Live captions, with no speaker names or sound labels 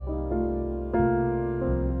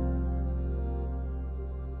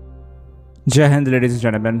Jai Hind, ladies and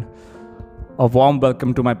gentlemen. A warm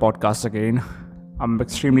welcome to my podcast again. I'm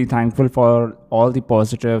extremely thankful for all the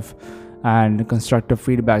positive and constructive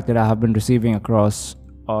feedback that I have been receiving across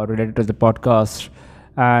related to the podcast.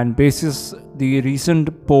 And basis the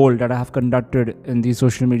recent poll that I have conducted in the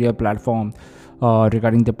social media platform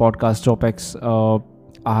regarding the podcast topics,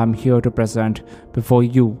 I am here to present before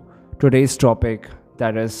you today's topic,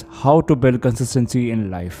 that is how to build consistency in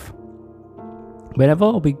life.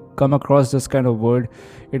 Whenever we come across this kind of word,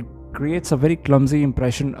 it creates a very clumsy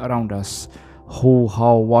impression around us: who,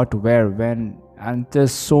 how, what, where, when, and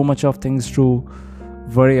there's so much of things to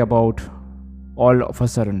worry about all of a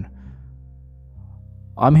sudden.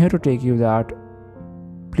 I'm here to take you that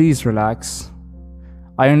please relax.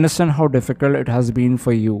 I understand how difficult it has been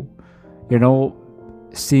for you, you know,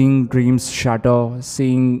 seeing dreams shatter,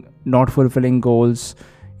 seeing not fulfilling goals,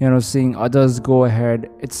 seeing others go ahead.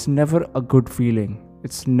 It's never a good feeling,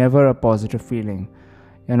 it's never a positive feeling,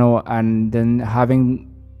 and then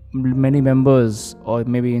having many members, or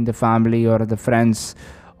maybe in the family or the friends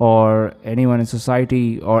or anyone in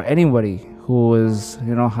society or anybody who is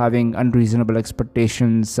having unreasonable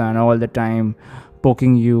expectations and all the time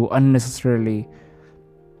poking you unnecessarily.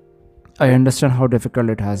 I understand how difficult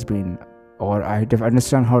it has been, or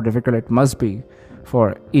understand how difficult it must be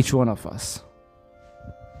for each one of us.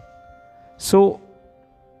 So,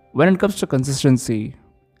 when it comes to consistency,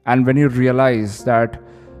 and when you realize that,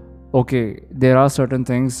 okay, there are certain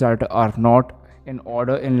things that are not in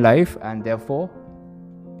order in life, and therefore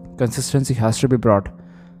consistency has to be brought,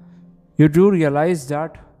 you do realize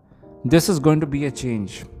that this is going to be a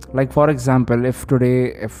change. Like, for example, if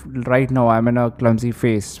right now I'm in a clumsy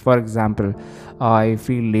phase, for example, I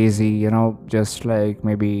feel lazy, just like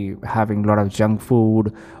maybe having a lot of junk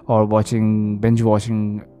food, or binge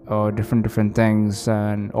watching different things,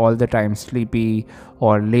 and all the time sleepy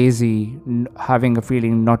or lazy, having a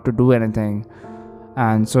feeling not to do anything,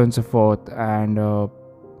 and so on and so forth. And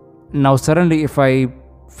now suddenly, if I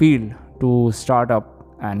feel to start up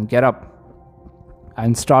and get up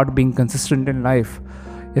and start being consistent in life,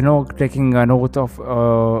 taking an oath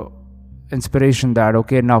of inspiration that,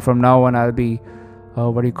 okay, now from now on I'll be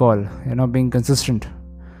what do you call, being consistent.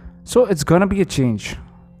 So it's gonna be a change.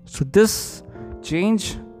 So this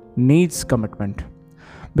change needs commitment,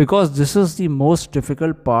 because this is the most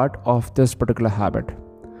difficult part of this particular habit.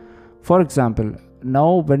 For example,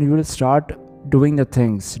 now when you will start doing the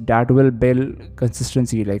things that will build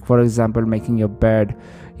consistency, like for example making your bed,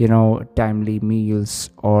 timely meals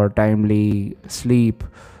or timely sleep,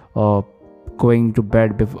 or going to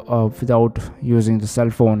bed without using the cell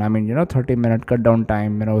phone. I mean, 30-minute cut down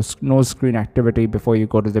time, no screen activity before you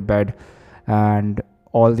go to the bed, and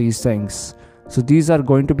all these things. So these are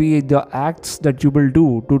going to be the acts that you will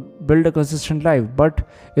do to build a consistent life, but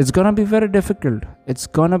it's gonna be very difficult. It's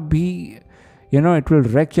gonna be, it will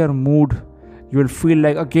wreck your mood. You will feel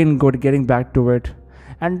like again getting back to it.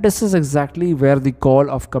 And this is exactly where the call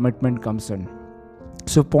of commitment comes in.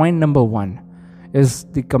 So point number one is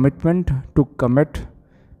the commitment to commit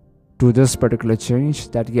to this particular change,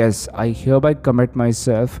 that yes, I hereby commit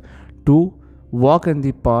myself to walk in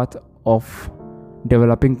the path of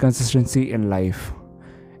developing consistency in life.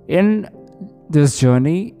 In this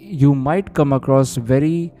journey, you might come across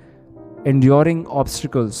very enduring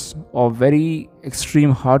obstacles or very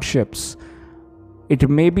extreme hardships. It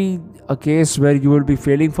may be a case where you will be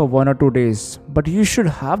failing for 1 or 2 days, but you should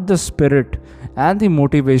have the spirit and the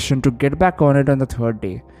motivation to get back on it on the third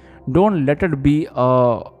day. Don't let it be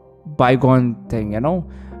a bygone thing.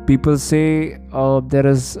 People say, there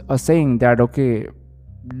is a saying that, okay,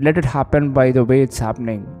 let it happen by the way it's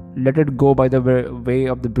happening, let it go by the way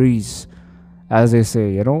of the breeze, as they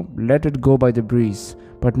say, let it go by the breeze.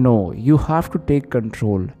 But no, you have to take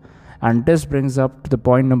control. And this brings up to the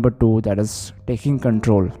point number two, that is taking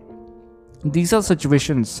control. These are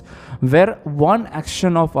situations where one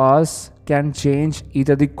action of ours can change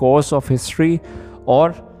either the course of history,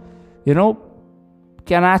 or you know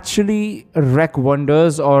can actually wreak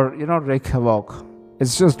wonders, or wreak havoc.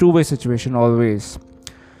 It's just two-way situation always.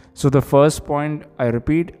 So the first point, I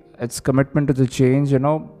repeat, it's commitment to the change.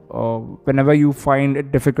 Whenever you find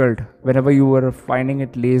it difficult, whenever you are finding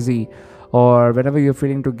it lazy, or whenever you're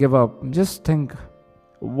feeling to give up, just think,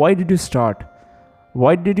 why did you start?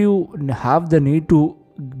 Why did you have the need to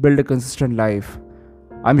build a consistent life?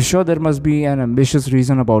 I'm sure there must be an ambitious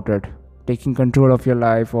reason about it. Taking control of your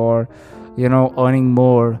life, or earning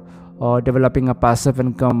more, or developing a passive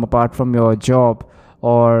income apart from your job,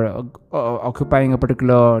 or occupying a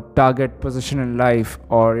particular target position in life,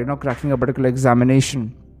 or cracking a particular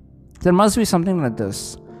examination. There must be something like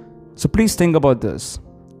this. So please think about this.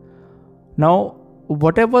 Now,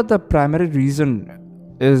 whatever the primary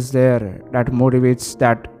reason is there that motivates,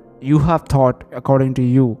 that you have thought according to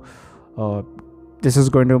you, uh, this is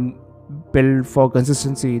going to build for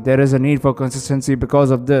consistency, there is a need for consistency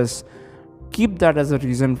because of this, keep that as a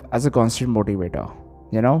reason, as a constant motivator.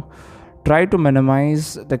 You know, try to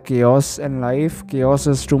minimize the chaos in life. Chaos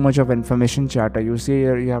is too much of information chatter. You see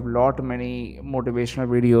here, you have lot many motivational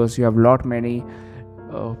videos, you have lot many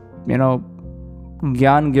uh, you know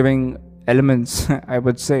gyan giving elements I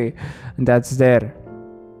would say, that's there.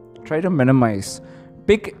 Try to minimize,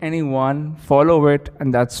 pick any one, follow it,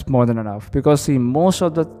 and that's more than enough. Because see, most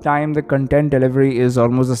of the time the content delivery is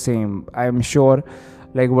almost the same. I'm sure,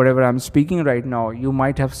 like whatever I'm speaking right now, you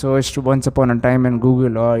might have searched once upon a time in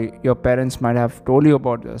Google, or your parents might have told you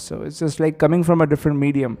about this. So it's just like coming from a different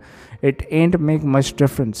medium, it ain't make much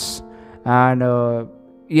difference. And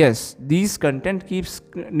yes, these content keeps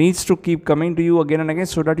needs to keep coming to you again and again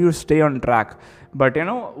so that you stay on track. But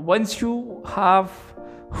once you have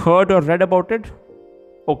heard or read about it,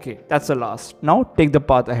 okay, that's the last. Now take the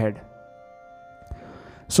path ahead.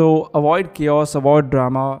 So avoid chaos, avoid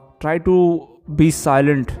drama, try to be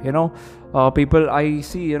silent. People I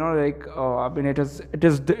see, like I mean,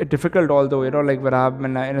 difficult, although like where I've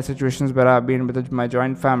been in a situations where I've been with my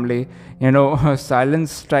joint family,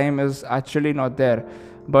 silence time is actually not there.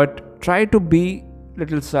 But try to be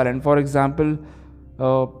little silent. For example,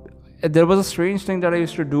 uh, there was a strange thing that I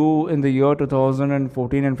used to do in the year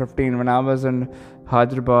 2014 and 15 when I was in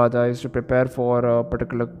Hyderabad. I used to prepare for a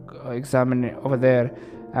particular exam over there,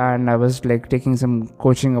 and I was like taking some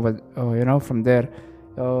coaching over, from there.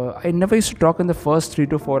 I never used to talk in the first 3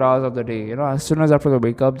 to 4 hours of the day. As soon as after I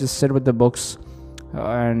wake up, just sit with the books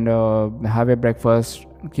and have a breakfast,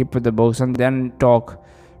 keep with the books, and then talk.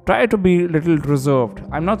 Try to be little reserved.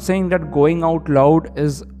 I'm not saying that going out loud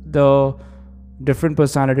is the different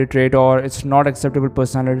personality trait or it's not acceptable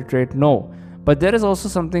personality trait. No, but there is also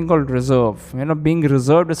something called reserve. Being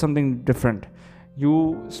reserved is something different.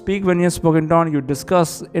 You speak when you're spoken on, you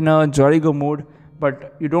discuss in a jolly go mood,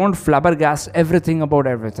 but you don't flabbergast everything about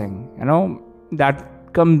everything.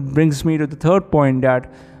 That brings me to the third point,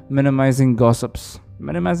 that minimizing gossips.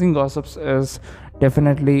 Minimizing gossips is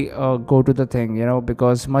definitely a go to the thing,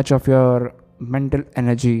 because much of your mental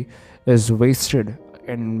energy is wasted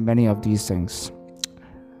in many of these things.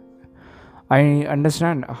 I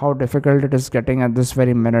understand how difficult it is getting at this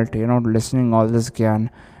very minute, listening all this gyan,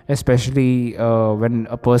 especially when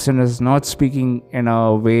a person is not speaking in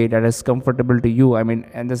a way that is comfortable to you. I mean,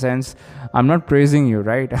 in the sense, I'm not praising you,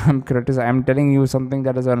 right? I'm telling you something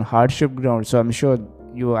that is on hardship ground. So I'm sure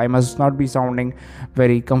I must not be sounding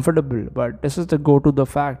very comfortable, but this is the go to the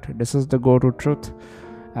fact. This is the go to truth,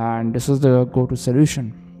 and this is the go to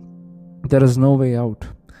solution. There is no way out,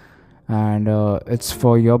 and it's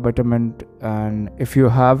for your betterment. And if you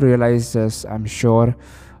have realized this, I'm sure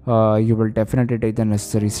you will definitely take the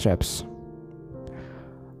necessary steps.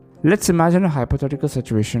 Let's imagine a hypothetical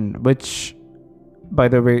situation, which, by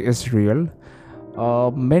the way, is real.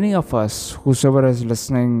 Many of us, whosoever is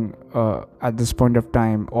listening at this point of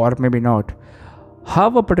time, or maybe not,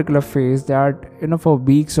 have a particular phase that, for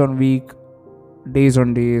weeks on week, days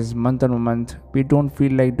on days, month on month, we don't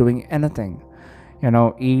feel like doing anything.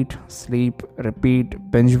 Eat, sleep,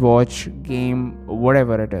 repeat, binge watch, game,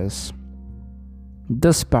 whatever it is.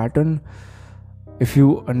 This pattern, if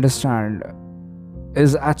you understand,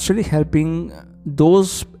 is actually helping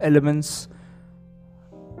those elements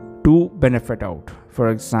to benefit out. For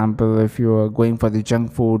example, if you are going for the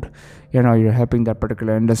junk food, you're helping that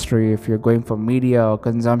particular industry. If you're going for media or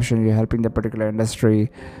consumption, you're helping the particular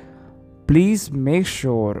industry. Please make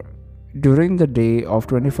sure during the day of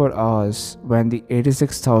 24 hours, when the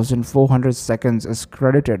 86,400 seconds is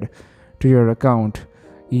credited to your account,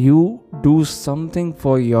 you do something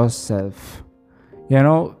for yourself.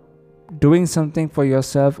 Doing something for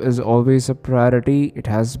yourself is always a priority. It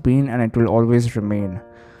has been and it will always remain.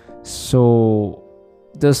 So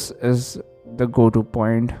this is the go-to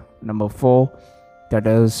point number 4, that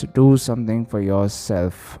is, do something for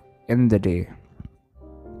yourself in the day,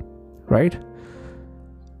 right?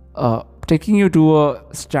 Taking you to a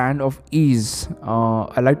stand of ease,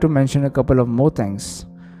 I like to mention a couple of more things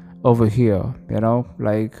over here.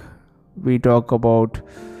 Like we talk about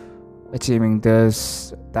achieving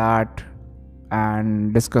this, that,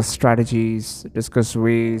 and discuss strategies, discuss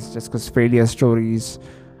ways, discuss failure stories.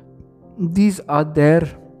 These are there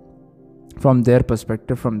from their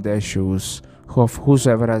perspective, from their shoes, of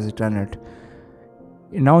whosoever has done it.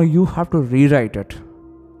 Now you have to rewrite it,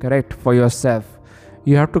 correct, for yourself.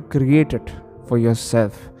 You have to create it for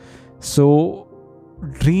yourself. So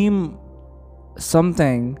dream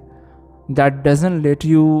something that doesn't let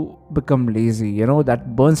you become lazy,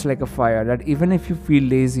 that burns like a fire, that even if you feel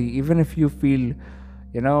lazy, even if you feel,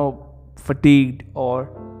 fatigued, or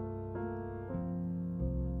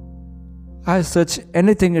as such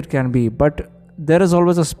anything it can be, but there is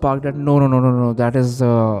always a spark that no, no, no, no, no, that is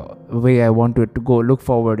the way I want it to go, look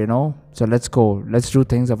forward, so let's go, let's do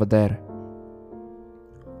things over there.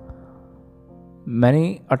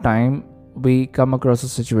 Many a time we come across a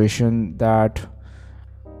situation that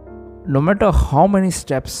no matter how many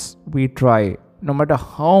steps we try, no matter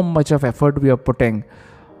how much of effort we are putting,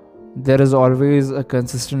 there is always a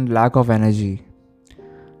consistent lack of energy.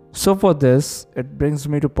 So, for this, it brings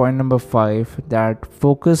me to point number 5, that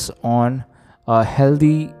focus on a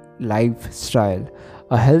healthy lifestyle.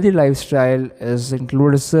 A healthy lifestyle is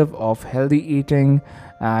inclusive of healthy eating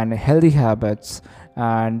and healthy habits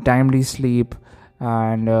and timely sleep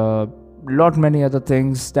and lot many other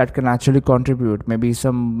things that can actually contribute. Maybe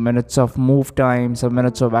some minutes of move time, some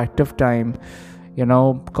minutes of active time,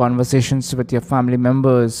 conversations with your family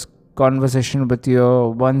members, conversation with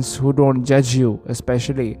your ones who don't judge you,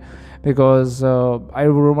 especially because I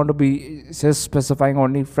don't want to be just specifying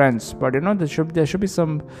only friends, but there should be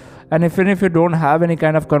some. And even if you don't have any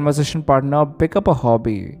kind of conversation partner, pick up a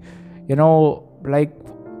hobby, like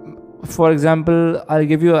for example, I'll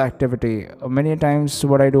give you an activity. Many times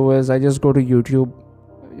what I do is I just go to YouTube,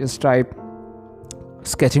 just type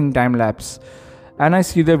sketching time lapse, and I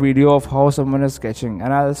see the video of how someone is sketching,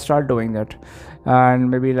 and I'll start doing that. And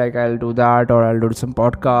maybe like I'll do that, or I'll do some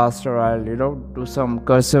podcast, or I'll do some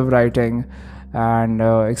cursive writing and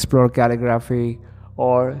explore calligraphy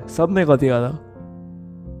or something or the other.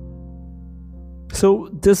 So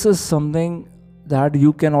this is something that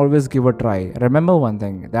you can always give a try. Remember one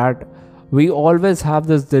thing, that we always have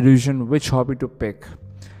this delusion which hobby to pick.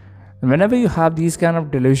 And whenever you have these kind of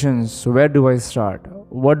delusions, where do I start?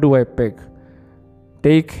 What do I pick?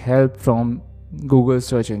 Take help from Google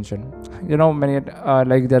search engine. Many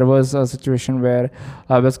like there was a situation where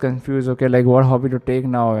I was confused. Okay, like what hobby to take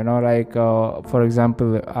now? For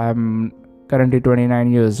example, I'm currently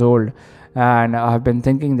 29 years old, and I've been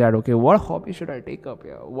thinking that okay, what hobby should I take up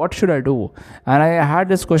here? What should I do? And I had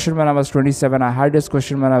this question when I was 27. I had this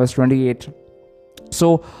question when I was 28.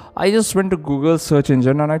 So I just went to Google search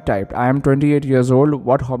engine and I typed, I am 28 years old.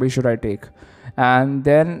 What hobby should I take? And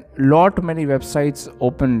then lot many websites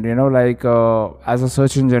opened, as a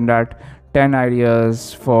search engine, that 10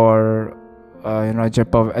 ideas for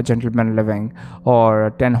a gentleman living,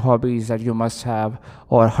 or 10 hobbies that you must have,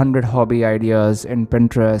 or 100 hobby ideas in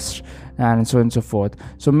Pinterest, and so on and so forth.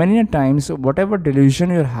 So many a times, whatever delusion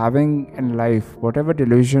you're having in life, whatever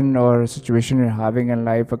delusion or situation you're having in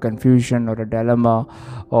life, a confusion or a dilemma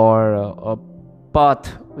or a path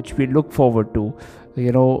which we look forward to,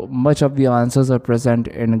 much of the answers are present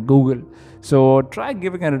in Google. So try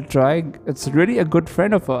giving it a try. It's really a good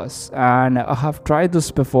friend of us, and I have tried this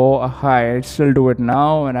before. I still do it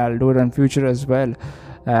now, and I'll do it in future as well.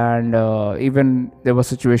 And even there were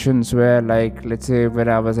situations where, like, let's say when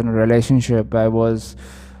I was in a relationship, I was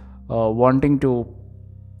wanting to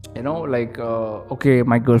okay,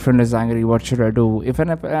 my girlfriend is angry, what should I do?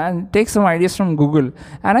 And take some ideas from Google,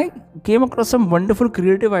 and I came across some wonderful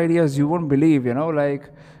creative ideas you won't believe, writing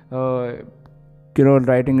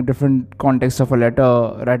a different context of a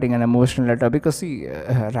letter, writing an emotional letter, because see,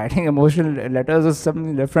 writing emotional letters is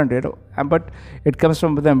something different, but it comes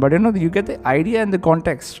from them, but you get the idea and the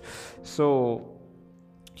context. So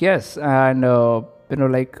yes, and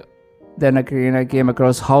then again I came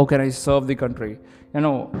across, how can I serve the country?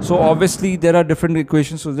 So obviously there are different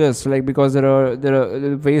equations to this, like, because there are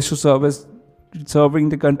ways to serving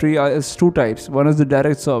the country is two types. One is the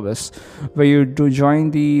direct service, where you do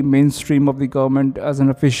join the mainstream of the government as an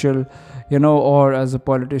official, or as a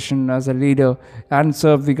politician, as a leader, and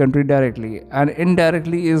serve the country directly. And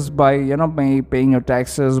indirectly is by by paying your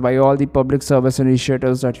taxes, by all the public service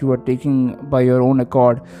initiatives that you are taking by your own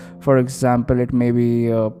accord. For example, it may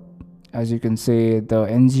be as you can say, the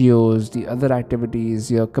NGOs, the other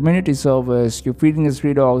activities, your community service, you're feeding the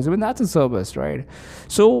stray dogs, even that's a service, right?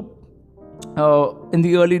 So in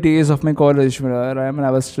the early days of my college, when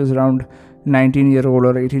I was just around 19-year-old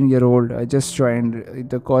or 18-year-old, I just joined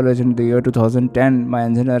the college in the year 2010, my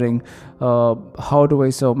engineering. How do I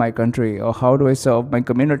serve my country, or how do I serve my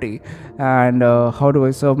community, and how do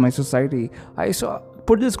I serve my society? I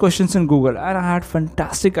put these questions in Google, and I had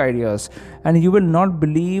fantastic ideas. And you will not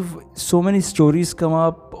believe, so many stories come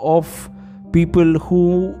up of people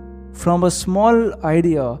who, from a small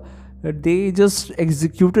idea, They just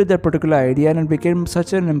executed that particular idea, and it became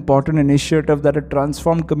such an important initiative that it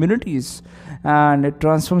transformed communities, and it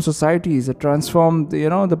transformed societies, it transformed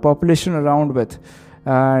the population around with.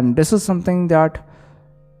 And this is something that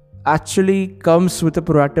actually comes with a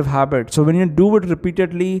proactive habit. So when you do it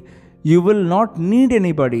repeatedly, you will not need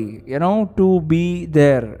anybody to be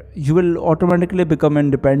there. You will automatically become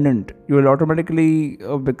independent. You will automatically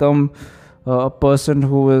become a person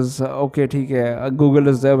who is okay, theek hai, Google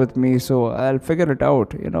is there with me, so I'll figure it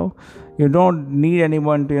out. You don't need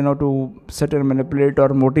anyone to sit and manipulate or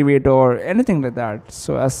motivate or anything like that,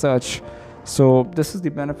 so as such. So this is the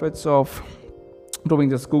benefits of doing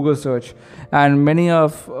this Google search. And many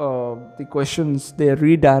of the questions, they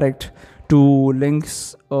redirect to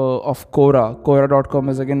links of Quora.com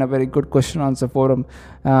is again a very good question answer forum,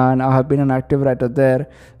 and I have been an active writer there.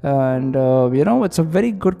 And it's a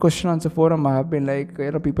very good question answer forum. I have been like,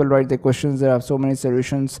 people write their questions, there are so many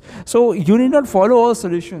solutions. So you need not follow all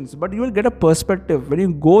solutions, but you will get a perspective when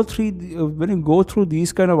you go through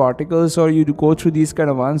these kind of articles, or you go through these kind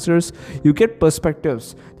of answers. You get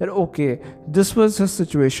perspectives that, okay, this was his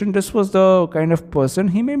situation, this was the kind of person,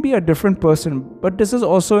 he may be a different person, but this is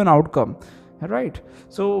also an outcome, right?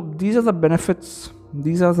 So these are the benefits.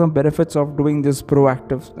 These are the benefits of doing this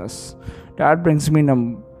proactiveness. That brings me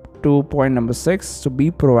to point number 6. To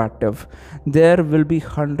be proactive, there will be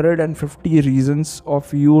 150 reasons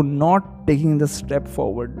of you not taking the step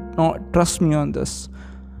forward. No, trust me on this,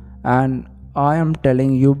 and I am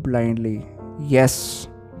telling you blindly, yes,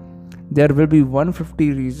 there will be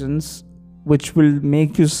 150 reasons which will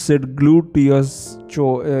make you sit glued to your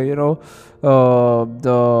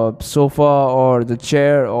the sofa or the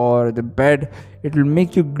chair or the bed. It will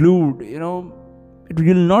make you glued. You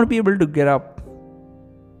will not be able to get up.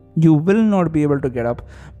 You will not be able to get up.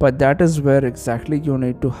 But that is where exactly you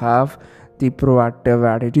need to have the proactive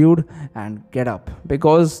attitude and get up,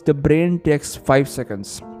 because the brain takes 5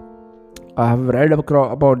 seconds. I have read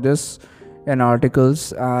about this in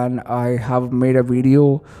articles, and I have made a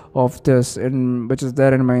video of this which is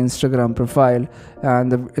there in my Instagram profile,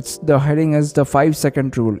 and the heading is the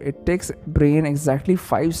 5-second rule. It takes brain exactly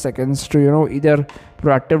 5 seconds to either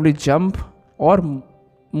proactively jump or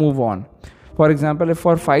move on. For example, if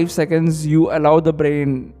for 5 seconds you allow the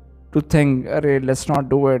brain to think, "Arey, let's not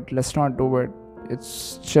do it,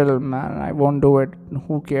 it's chill, man, I won't do it,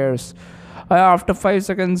 who cares," after 5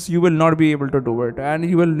 seconds you will not be able to do it, and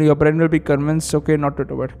your brain will be convinced, okay, not to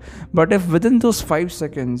do it. But if within those 5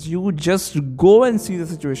 seconds you just go and see the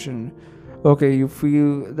situation, okay, you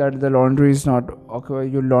feel that the laundry is not okay,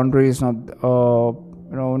 your laundry is not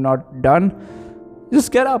not done,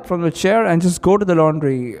 just get up from the chair and just go to the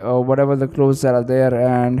laundry, whatever the clothes that are there,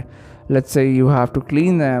 and let's say you have to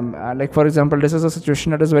clean them. Like, for example, this is a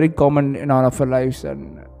situation that is very common in all of our lives,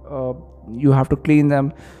 and you have to clean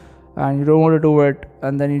them and you don't want to do it,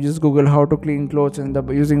 and then you just Google how to clean clothes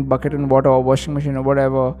using bucket and water or washing machine or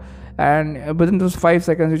whatever, and within those 5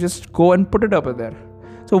 seconds you just go and put it up there.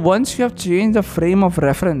 So once you have changed the frame of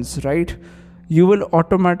reference, right, you will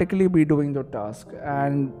automatically be doing the task,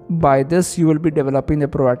 and by this you will be developing the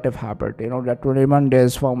proactive habit. That 21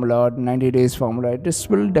 days formula, 90 days formula, this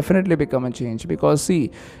will definitely become a change, because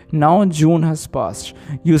see, now June has passed,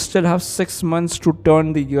 you still have 6 months to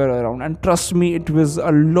turn the year around, and trust me, it was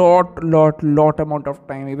a lot amount of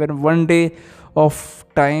time. Even one day of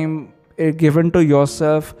time given to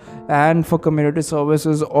yourself and for community service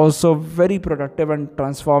is also very productive and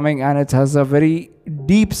transforming, and it has a very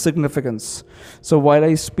deep significance. So while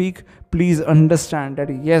I speak, please understand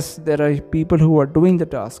that yes, there are people who are doing the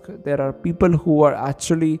task, there are people who are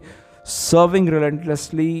actually serving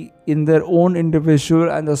relentlessly in their own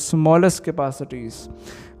individual and the smallest capacities,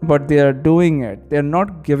 but they are doing it, they are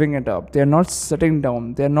not giving it up, they are not sitting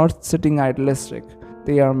down, they are not sitting idealistic,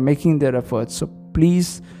 they are making their efforts. So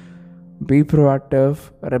please be proactive.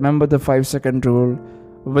 Remember the 5-second rule.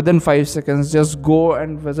 Within 5 seconds, just go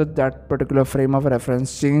and visit that particular frame of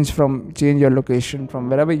reference. Change your location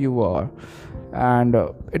from wherever you are, and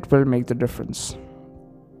it will make the difference.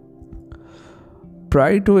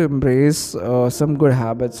 Try to embrace some good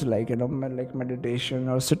habits like like meditation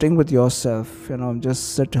or sitting with yourself.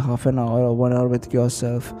 Just sit half an hour or 1 hour with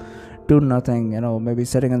yourself. Do nothing, maybe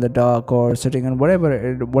sitting in the dark or sitting in whatever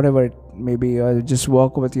it may be, or just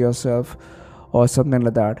walk with yourself or something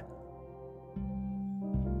like that.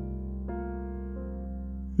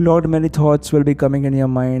 Lot many thoughts will be coming in your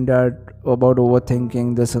mind about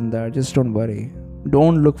overthinking this and that. Just don't worry.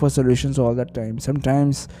 Don't look for solutions all the time.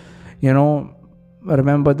 Sometimes,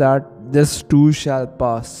 remember that this too shall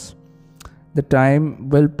pass. The time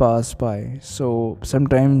will pass by. So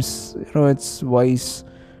sometimes, it's wise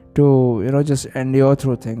to just endure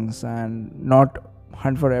through things and not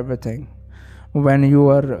hunt for everything. When you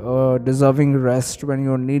are deserving rest, when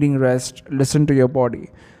you are needing rest, listen to your body.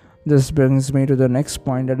 This brings me to the next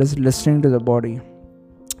point, that is listening to the body.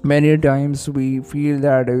 Many times we feel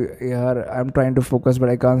that yeah, I'm trying to focus but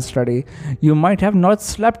I can't study. You might have not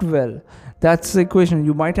slept well. That's the equation.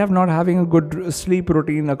 You might have not having a good sleep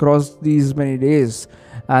routine across these many days,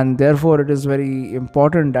 and therefore it is very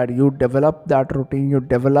important that you develop that routine, you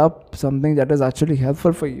develop something that is actually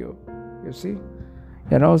helpful for you. You see,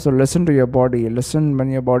 so listen to your body. Listen when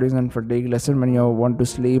your body is in fatigue. Listen when you want to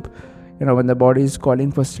sleep. When the body is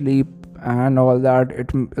calling for sleep and all that,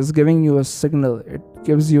 it is giving you a signal. It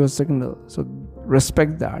gives you a signal. So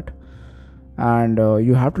respect that, and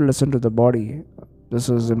you have to listen to the body. This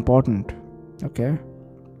is important. Okay.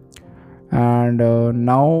 And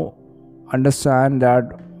now understand that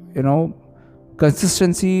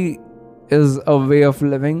consistency is a way of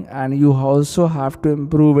living, and you also have to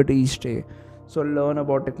improve it each day. So learn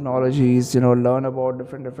about technologies, learn about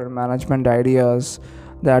different management ideas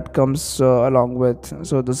that comes along with.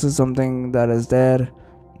 So this is something that is there.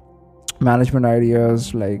 Management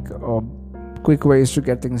ideas like quick ways to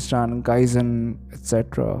get things done, Kaizen,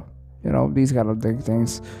 etc. These kind of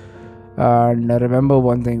things. And remember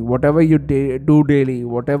one thing: whatever you do daily,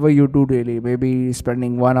 maybe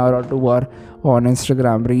spending 1 hour or 2 hour on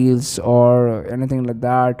Instagram reels or anything like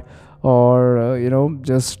that, or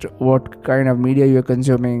just what kind of media you're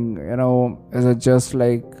consuming. Is it just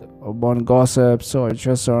like on gossips or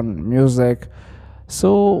just on music?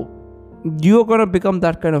 So you're gonna become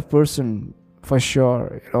that kind of person for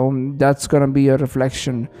sure. That's gonna be a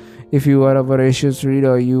reflection. If you are a voracious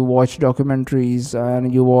reader, you watch documentaries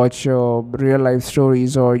and you watch real life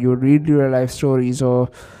stories, or you read real life stories, or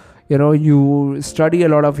you study a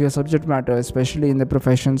lot of your subject matter, especially in the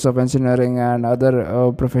professions of engineering and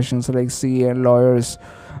other professions like CA and lawyers.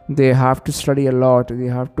 They have to study a lot, they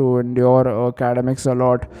have to endure academics a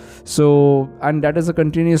lot. So, and that is a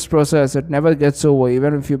continuous process. It never gets over.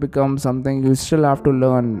 Even if you become something, you still have to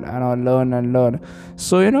learn and learn and learn.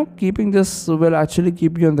 So keeping this will actually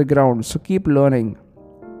keep you on the ground. So keep learning.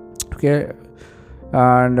 Okay.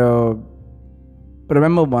 And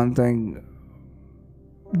remember one thing: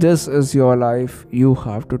 this is your life. You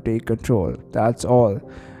have to take control. That's all.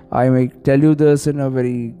 I may tell you this in a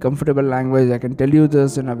very comfortable language. I can tell you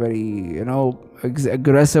this in a very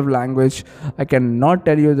aggressive language. I cannot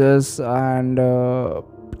tell you this and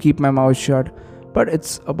keep my mouth shut. But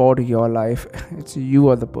it's about your life. It's you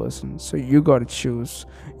are the person. So you gotta choose.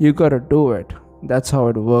 You gotta do it. That's how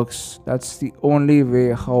it works. That's the only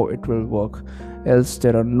way how it will work. Else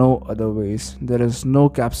there are no other ways. There is no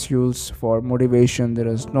capsules for motivation. There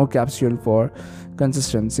is no capsule for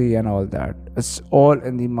consistency and all that. It's all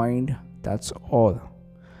in the mind. That's all.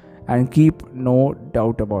 And keep no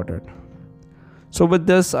doubt about it. So with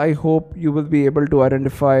this, I hope you will be able to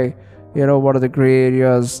identify what are the gray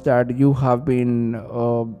areas that you have been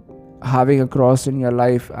having across in your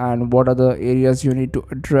life, and what are the areas you need to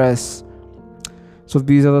address. So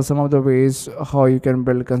these are some of the ways how you can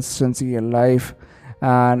build consistency in life.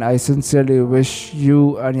 And I sincerely wish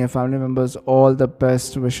you and your family members all the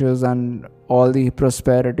best wishes and all the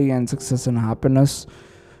prosperity and success and happiness.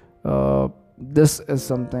 This is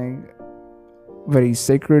something very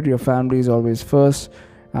sacred. Your family is always first,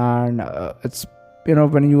 and it's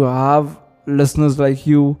when you have listeners like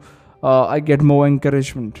you, I get more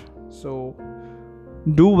encouragement. So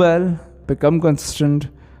do well, become consistent.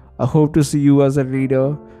 I hope to see you as a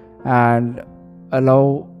leader, and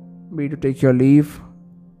allow me to take your leave.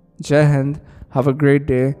 Jai Hind, have a great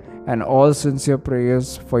day, and all sincere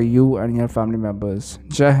prayers for you and your family members.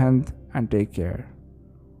 Jai Hind, and take care.